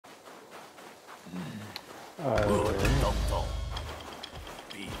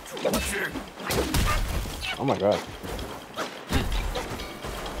Oh my god.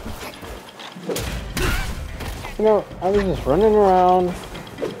 You know, I was just running around.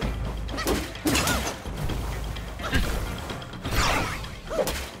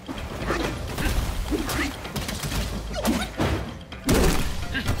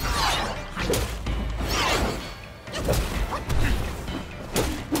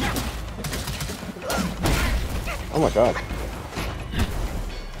 Oh my god.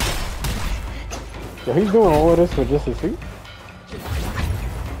 So he's doing all of this with just his feet?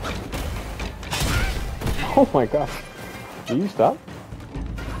 Oh my god. Do you stop?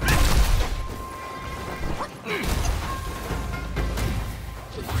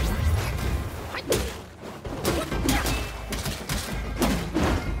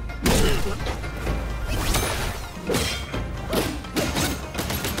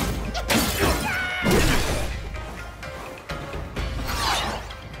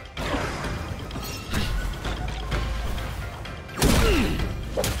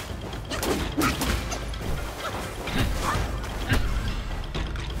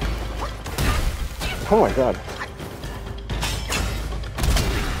 Oh my god.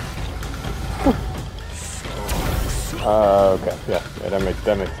 Okay, yeah, that makes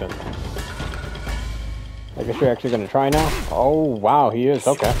sense. I guess you're actually gonna try now? Oh wow, he is,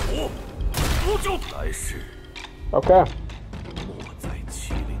 okay. Okay.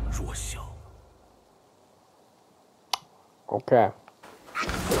 Okay.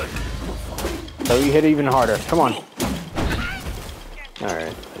 So you hit even harder. Come on.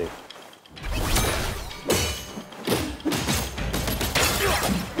 Alright, buddy.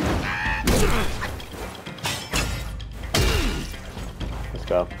 Let's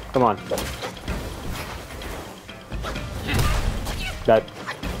go. Come on. That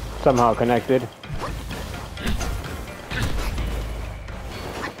somehow connected.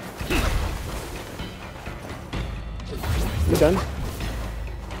 You done?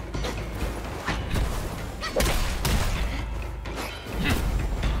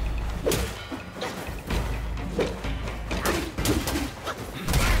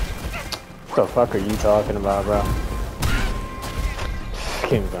 What the fuck are you talking about, bro? This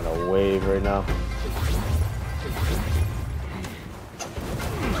game's on a wave right now.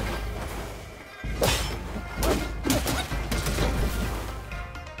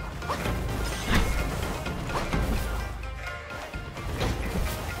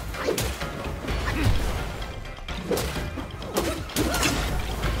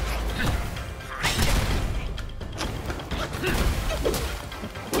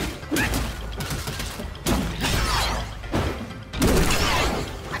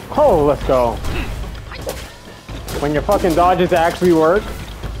 Oh, let's go. When your fucking dodges actually work.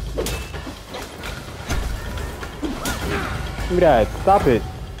 Give me that. Stop it.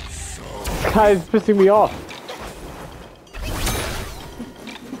 This guy is pissing me off.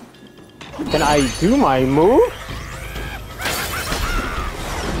 Can I do my move?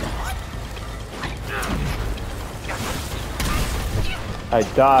 I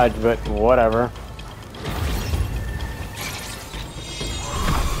dodged, but whatever.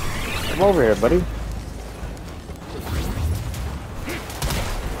 Come over here, buddy.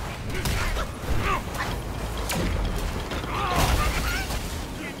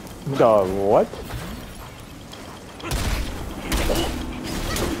 The what?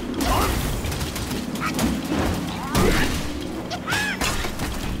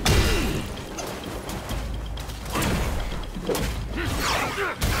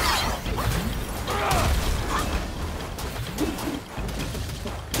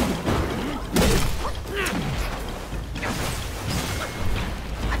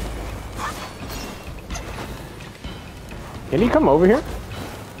 Can he come over here?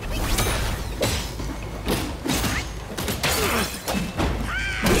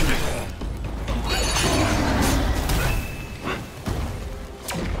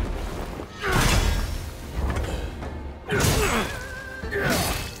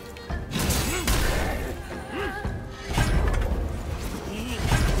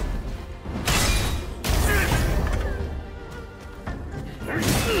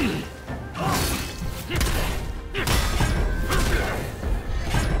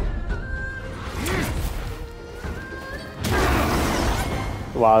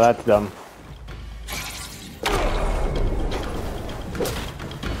 Wow, that's dumb.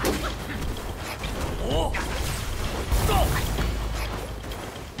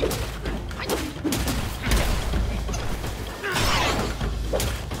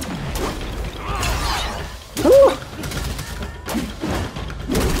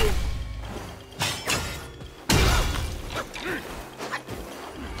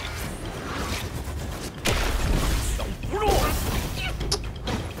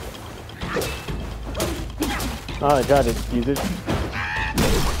 Oh, I tried to use it.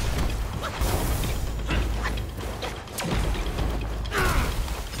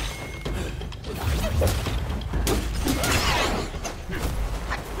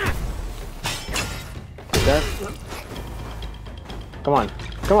 That. Come on.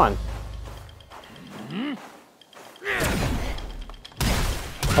 Come on.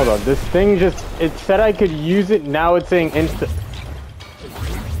 Hold on. This thing just... It said I could use it. Now it's saying insta...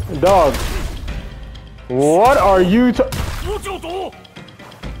 Dog. What are you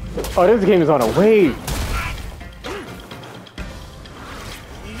Oh, this game is on a wave.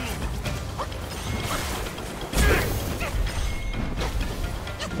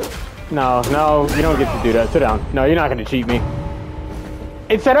 No, no, you don't get to do that. Sit down. No, you're not gonna cheat me.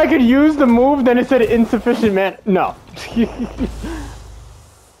 It said I could use the move, then it said insufficient man. No.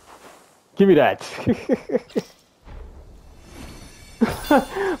 Give me that.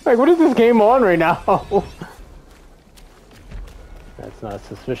 Like, what is this game on right now? That's not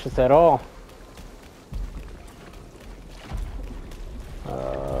suspicious at all.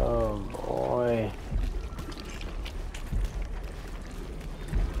 Oh boy.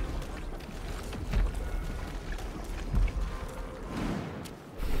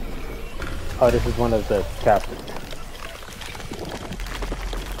 Oh, this is one of the captains.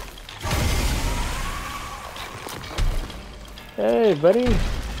 Hey, buddy.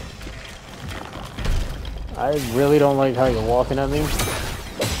 I really don't like how you're walking at me. Let's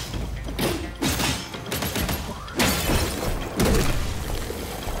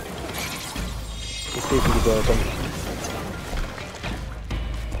see if we can go with them.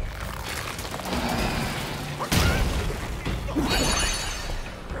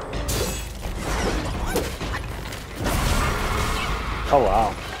 Oh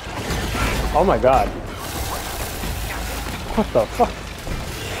wow. Oh my god. What the fuck?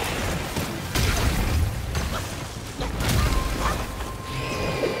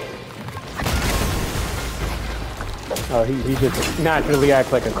 Oh, he just naturally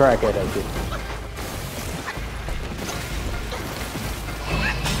acts like a crackhead, I see.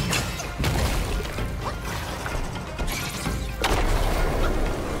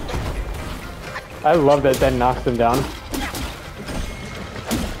 I love that knocks him down.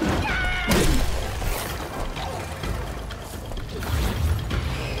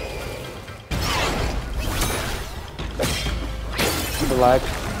 Relax.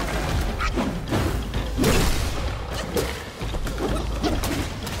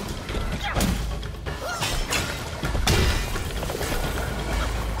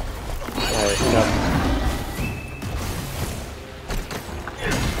 Alright, enough.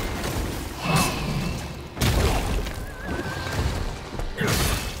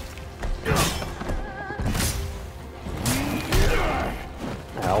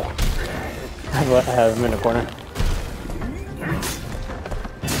 Ow. I have him in the corner.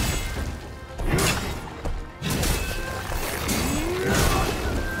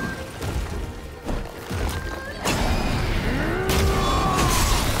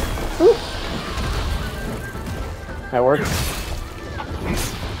 That works.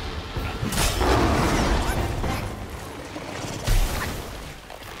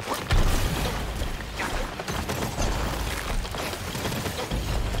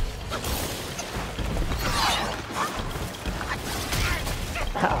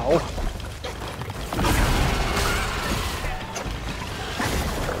 Ow.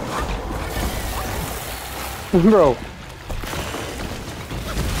 Bro.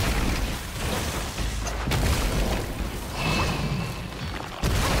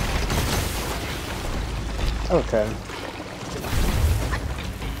 Okay.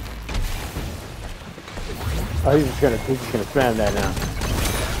 Oh, he's just gonna spam that now.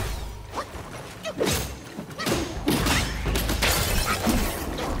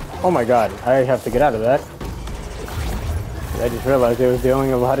 Oh my god, I have to get out of that. I just realized it was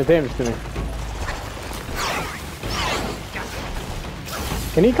dealing a lot of damage to me.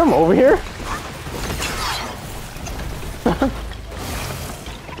 Can he come over here?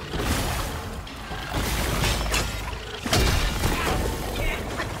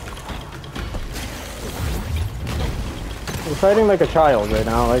 I'm fighting like a child right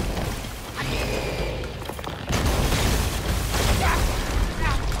now, like...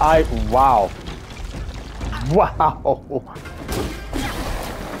 Wow. Wow.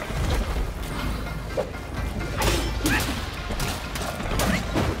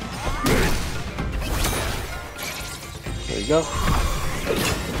 There you go.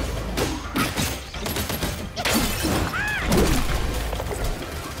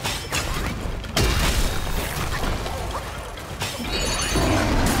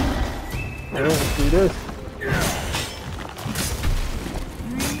 Let's do this.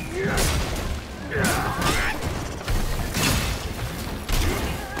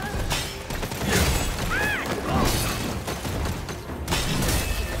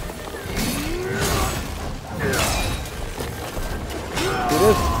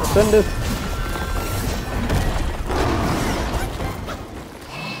 this. Ascend this.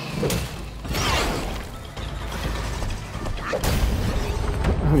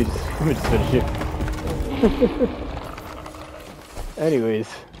 Let me just finish it. Anyways.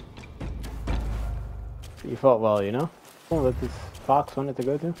 You fought well, you know? Oh, what this fox wanted to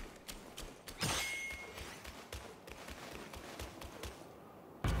go to?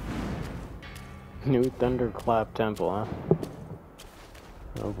 New Thunderclap Temple, huh?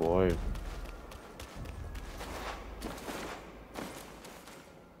 Oh boy.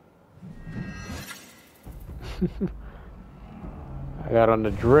 I got on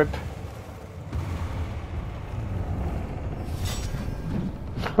the drip.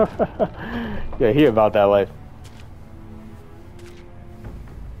 Yeah, he about that life.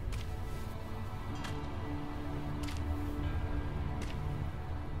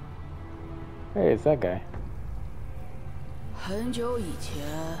 Hey, it's that guy. 很久以前，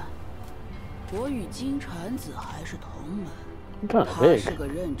我与金蝉子还是同门。他是个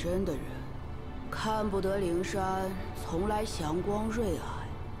认真的人，看不得灵山从来祥光瑞霭，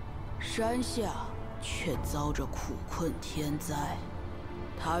山下却遭着苦困天灾。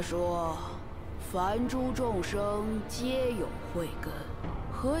他说：“凡诸众生皆有慧根，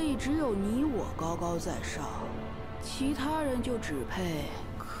何以只有你我高高在上，其他人就只配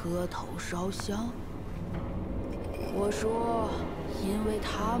磕头烧香？”我说：“因为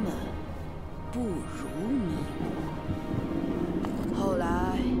他们不如你。”后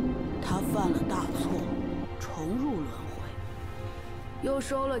来，他犯了大错，重入轮回，又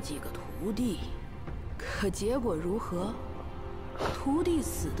收了几个徒弟，可结果如何？徒弟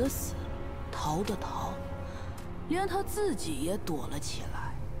死的死，逃的逃，连他自己也躲了起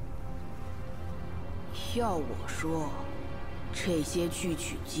来。要我说，这些去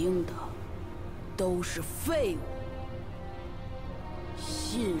取经的都是废物，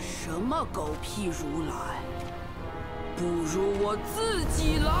信什么狗屁如来？不如我自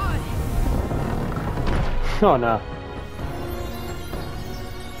己来。Oh no.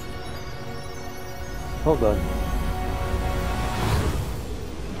 Hold on.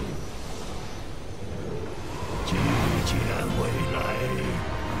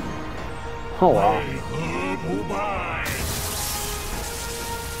 Oh wow.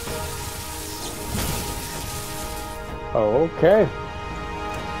 Oh, okay.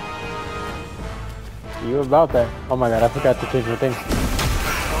 You about that? Oh my god, I forgot to change my thing.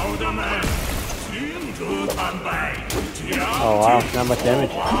 Oh wow, not much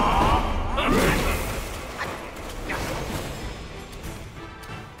damage.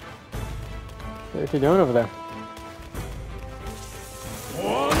 What's he doing over there?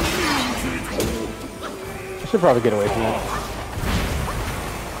 I should probably get away from that.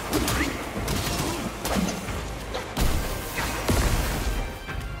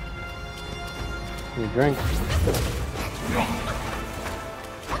 You drink.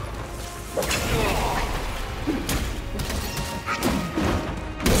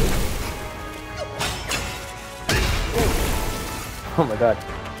 Oh my god.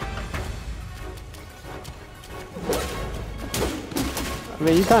 I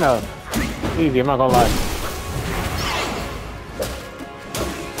mean, you kind of easy, I'm not gonna lie.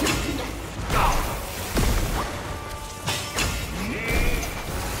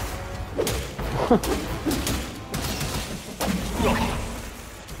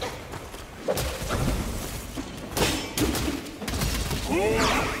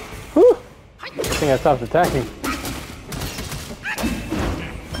 Whew. I think I stopped attacking.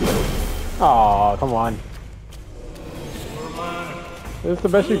 Oh, come on. This is the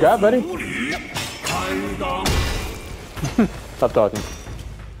best you got, buddy? Stop talking.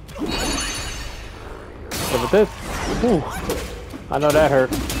 Look at this. Ooh. I know that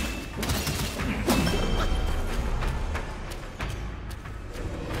hurt.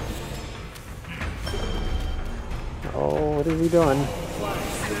 Oh, what is he doing?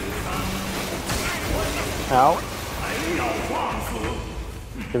 Ow.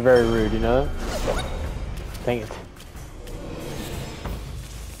 You're very rude, you know that? Dang it.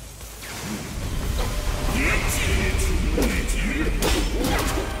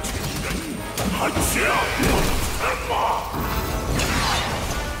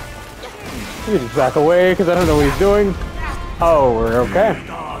 You just back away because I don't know what he's doing. Oh, we're okay.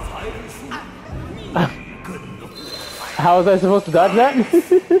 How was I supposed to dodge that?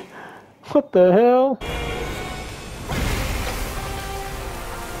 What the hell?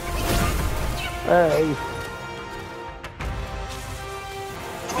 Hey.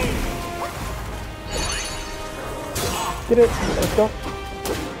 Get it. Let's go.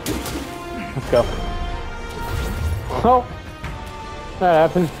 Let's go. Oh. That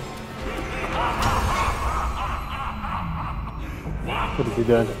happened. What is he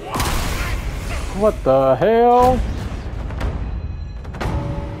doing? What the hell?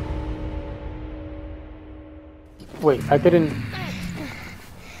 Wait, I couldn't...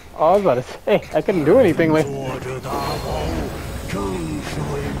 Oh, I was about to say, I couldn't do anything with...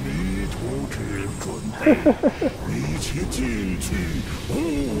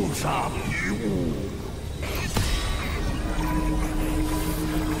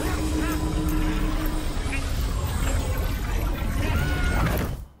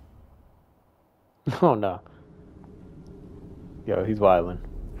 Oh no. Yo, he's wildin'.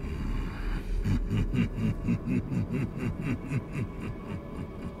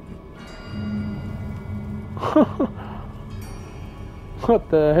 What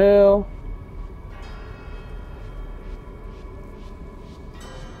the hell?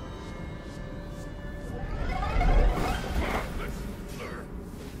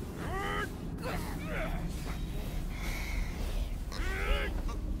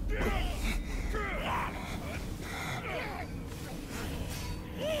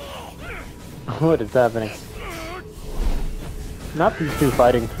 What is happening? Not these two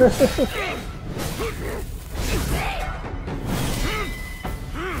fighting.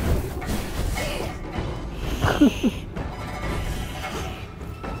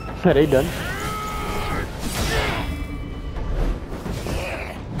 Are they done?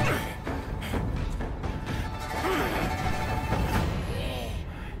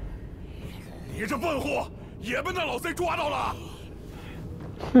 You 这笨货也被那老贼抓到了。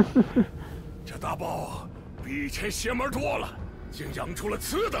这大豹比以前邪门多了，竟养出了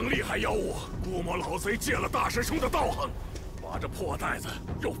此等厉害妖物。估摸老贼借了大师兄的道行，把这破袋子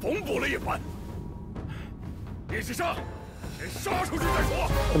又缝补了一番。一起上，先杀出去再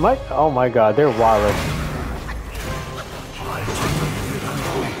说。Am I? Oh my god, they're wild.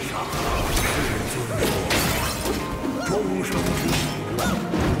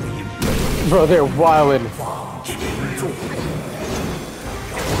 Bro, they're wildin'.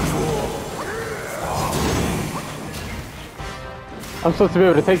 I'm supposed to be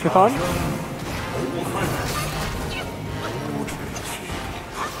able to take this on?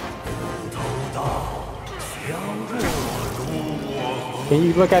 Can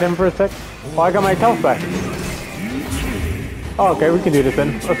you look at him for a sec? Oh, I got my health back. Oh, okay, we can do this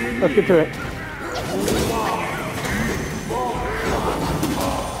then. Let's get to it.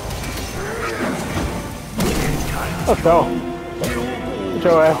 Let's go. Get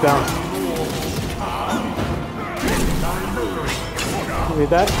your ass down. Read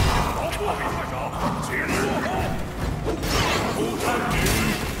that?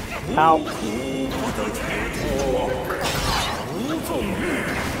 Ow.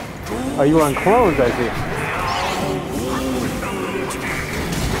 Oh, you want clones, I see.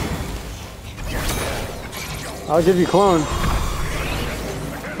 I'll give you clones.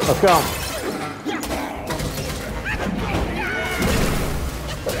 Let's go.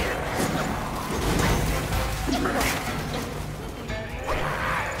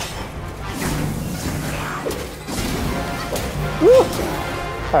 Woo!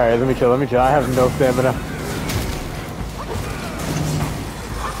 Alright, let me chill. I have no stamina.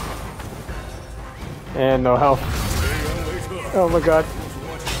 And no health. Oh my god.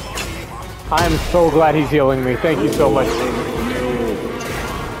 I am so glad he's healing me. Thank you so much.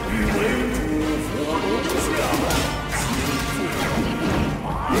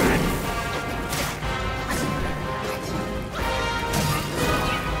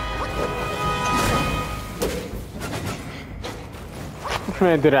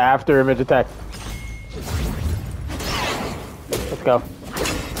 Man did an after image attack. Let's go.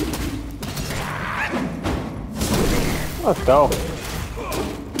 Let's go.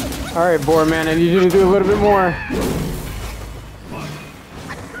 Alright, boar man, I need you to do a little bit more.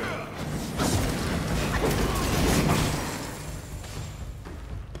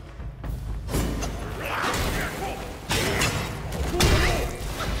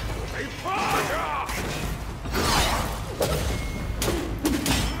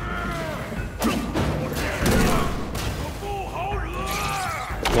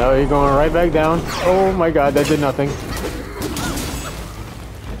 No, you're going right back down. Oh my god, that did nothing.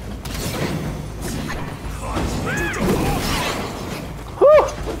 Whew.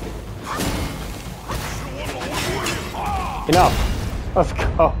 Enough. Let's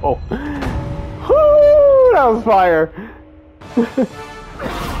go. Whew, that was fire.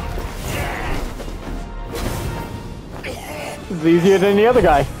 It's easier than the other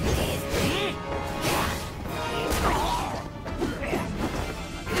guy.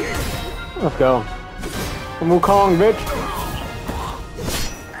 Let's go. Wukong, bitch.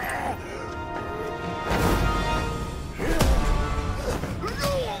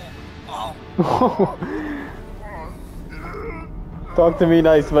 Talk to me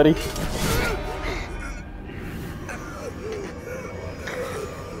nice, buddy.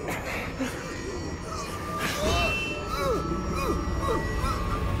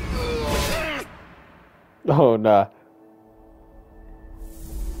 Oh, nah.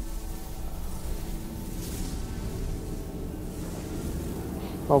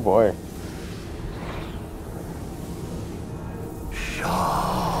 Oh boy.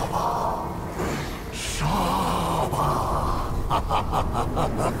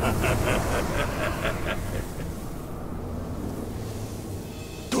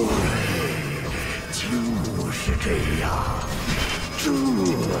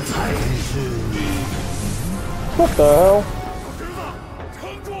 What the hell?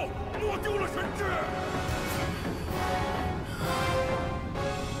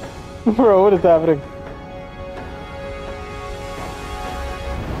 Bro, what is happening?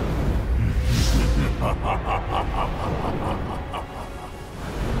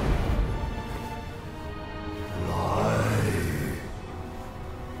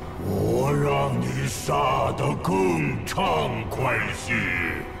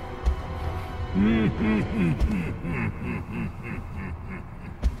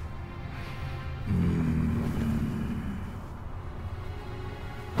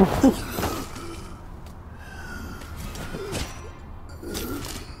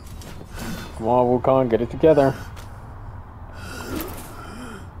 Come on, Wukong, get it together.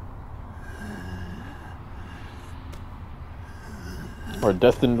 Or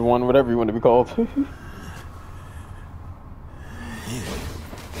Destined One, whatever you want to be called.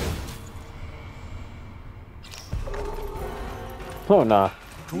 Oh, nah.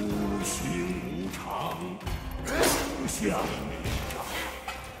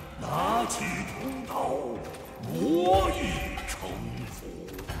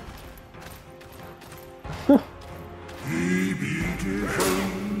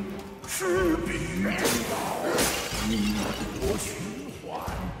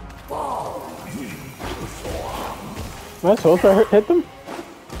 Am I supposed to hit them?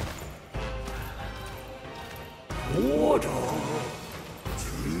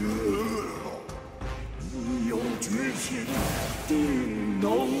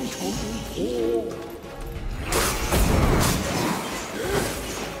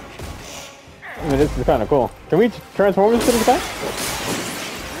 I mean, this is kind of cool. Can we transform into this guy?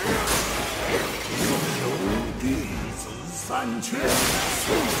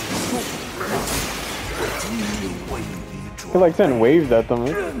 I feel like sending waves at them.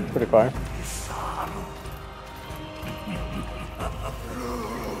 It's pretty fire.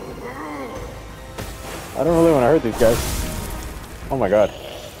 I don't really want to hurt these guys. Oh my god.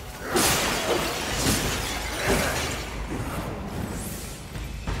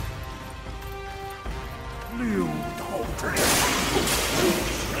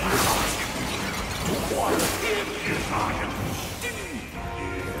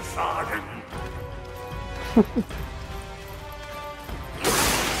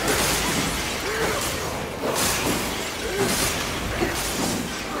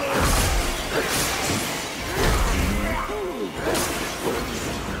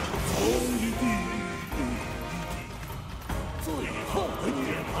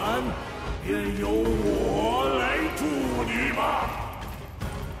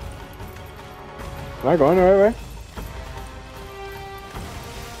 Am I going the right way?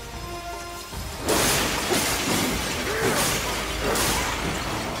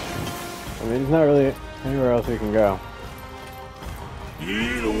 I mean, there's not really anywhere else we can go.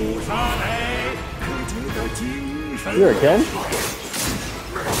 You again?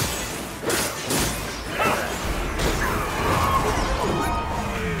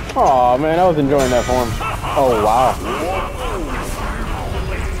 Oh man, I was enjoying that form. Oh wow.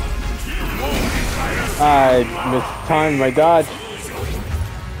 I mistimed my dodge.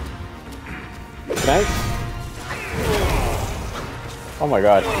 Thanks. Oh my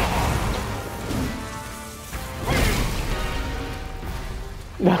god.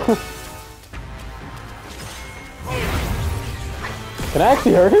 No. Can I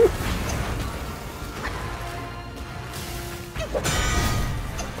actually hurt him?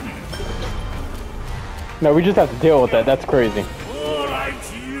 No, we just have to deal with that. That's crazy.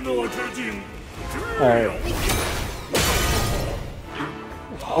 Alright.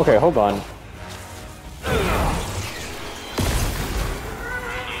 Okay, hold on.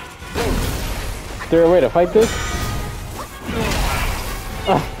 Is there a way to fight this?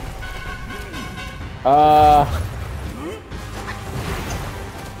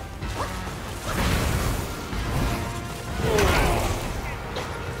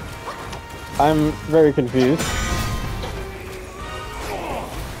 I'm very confused.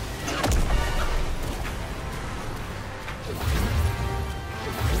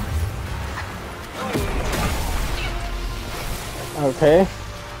 Okay.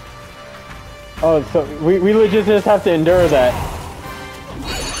 Oh, so we legit just have to endure that.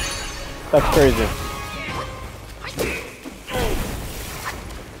 That's crazy.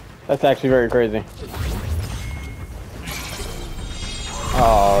 That's actually very crazy.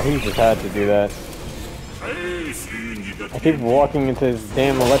 Oh, he just had to do that. I keep walking into his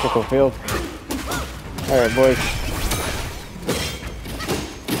damn electrical field. Alright, boys.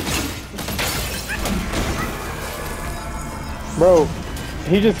 Bro,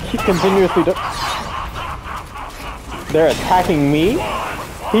 he just keeps continuously they're attacking me?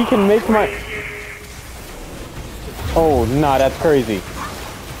 He can make my... Oh, nah, that's crazy.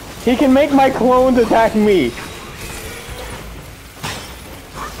 He can make my clones attack me.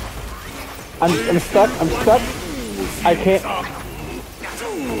 I'm stuck, I'm stuck. I can't...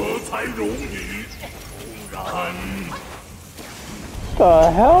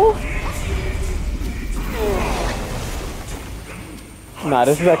 The hell? Nah,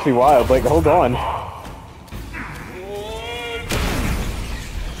 this is actually wild. Like, hold on.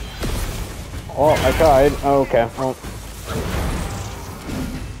 Oh, I tried. Oh, okay. Oh.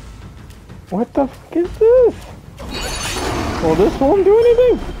 What the fuck is this? Well, this won't do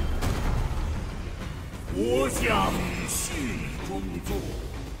anything.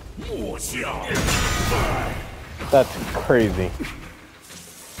 That's crazy.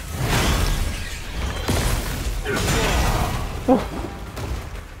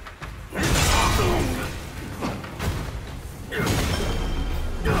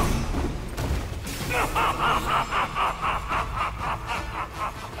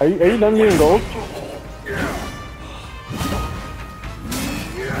 Are you done getting gold?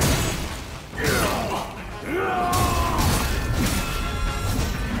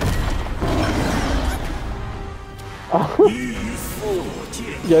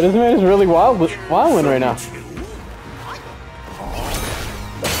 Yeah, this man is really wilding right now.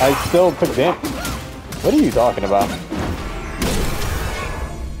 I still took damage. What are you talking about?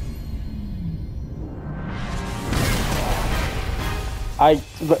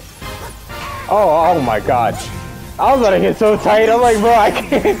 Oh my god. I was about to get so tight. I'm like, bro, I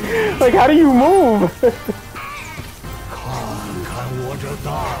can't. Like, how do you move?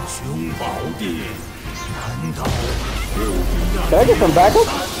 Can I get some backup?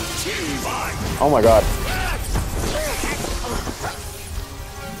 Oh my god.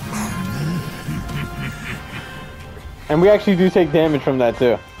 And we actually do take damage from that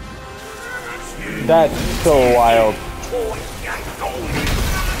too. That's so wild.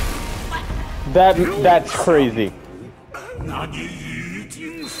 That's crazy.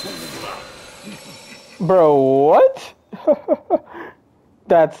 Bro, what?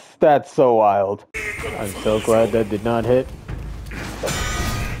 That's so wild. I'm so glad that did not hit.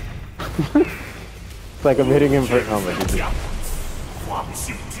 It's like I'm hitting him for... Oh my goodness.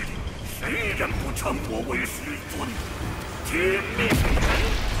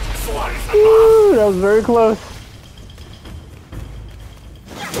 Ooh, that was very close.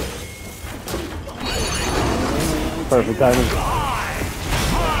 Perfect timing.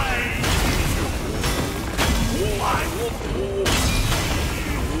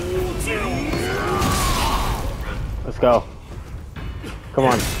 Let's go. Come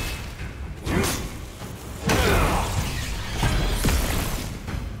on.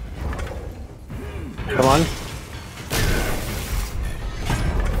 Come on.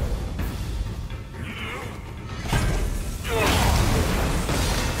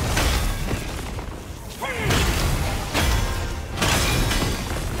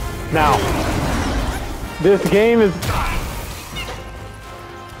 Now, this game is...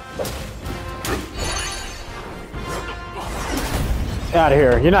 Out of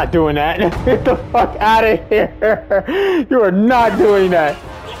here. You're not doing that. Get the fuck out of here. You are not doing that.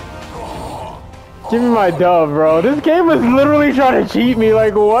 Give me my dove, bro. This game was literally trying to cheat me.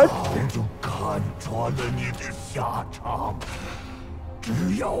 Like, what?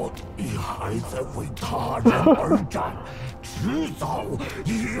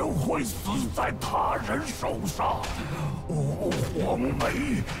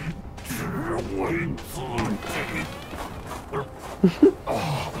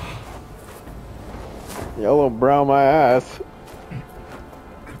 Yellowbrow my ass.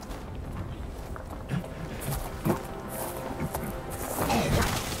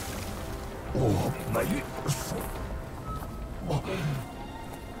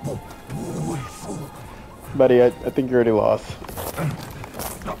 Buddy, I think you already lost.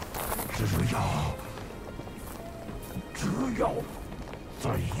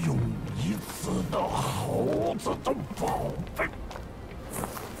 报废。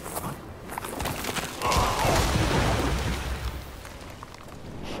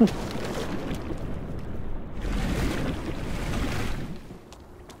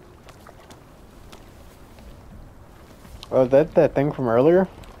Oh, that thing from earlier?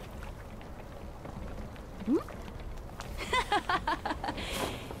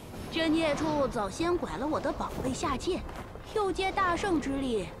 这孽畜早先拐了我的宝贝下界，又借大圣之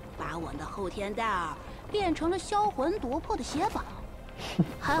力把我的后天戴尔变成了销魂夺魄的血宝，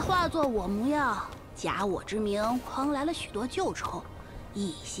还化作我模样，假我之名诓来了许多旧仇，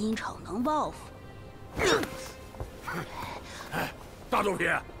一心逞能报复。大肚皮，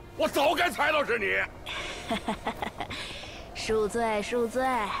我早该猜到是你。恕罪，恕罪。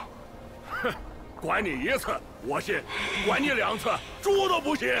哼，管你一次我信，管你2次猪都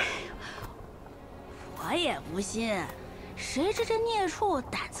不信。我也不信，谁知这孽畜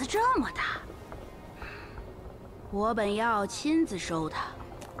胆子这么大。我本要亲自收他，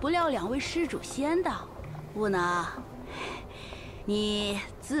不料2位施主先到，不能。你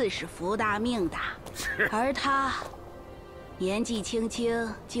自是福大命大，而他年纪轻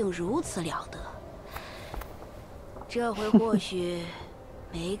轻，竟如此了得。这回或许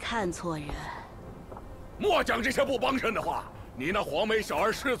没看错人。莫讲这些不帮衬的话。你那黄眉小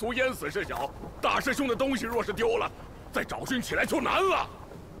儿失足淹死是小，大师兄的东西若是丢了，再找寻起来就难了。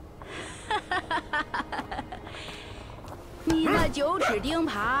你那9齿钉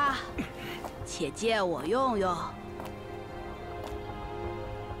耙，且借我用用。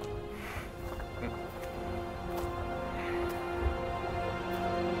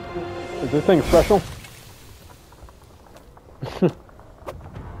Is this thing special?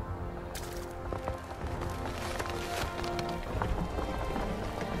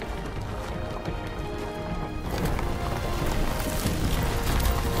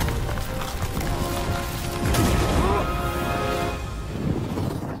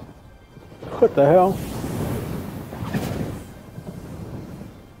 What the hell?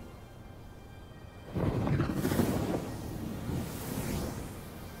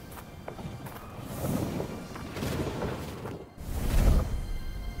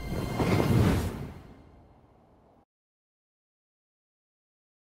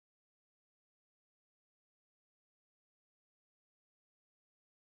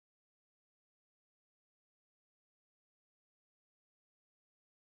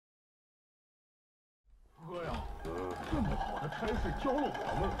差事交了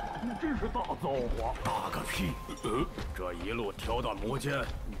我们，真是大造化！大个屁！这一路挑断魔尖，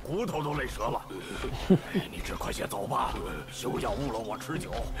骨头都累折了。你只快些走吧，休要误了我持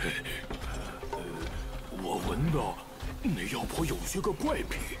久。我闻到那妖婆有些个怪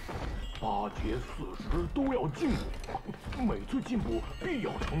癖，8节40都要进步，每次进步必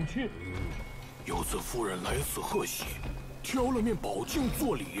要成亲。有次夫人来此贺喜，挑了面宝镜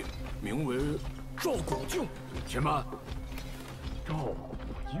做礼，名为照古镜。且慢。 照古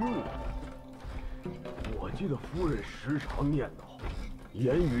镜，我记得夫人时常念叨，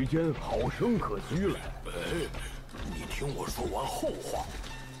言语间好生可居了。哎，你听我说完后话。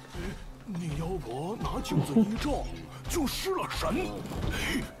那妖婆拿镜子一照，就失了神，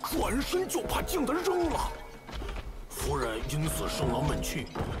转身就把镜子扔了。夫人因此生了闷气，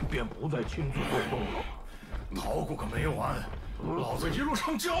便不再亲自走动了。捣鼓个没完！ 老子一路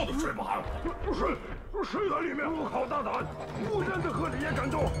上觉都睡不好。谁在里面？好大胆！不认得和你也敢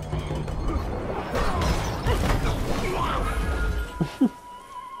动！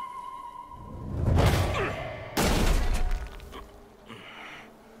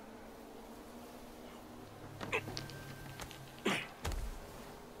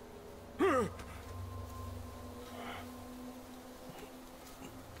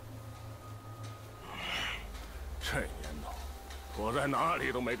这年头。 我在哪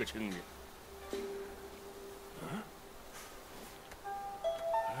里都没个清静。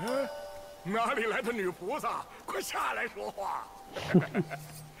哪里来的女菩萨？快下来说话！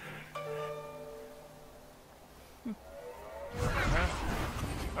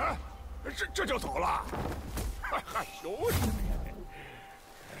这就走了？还休息呢？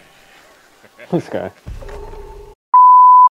 This guy.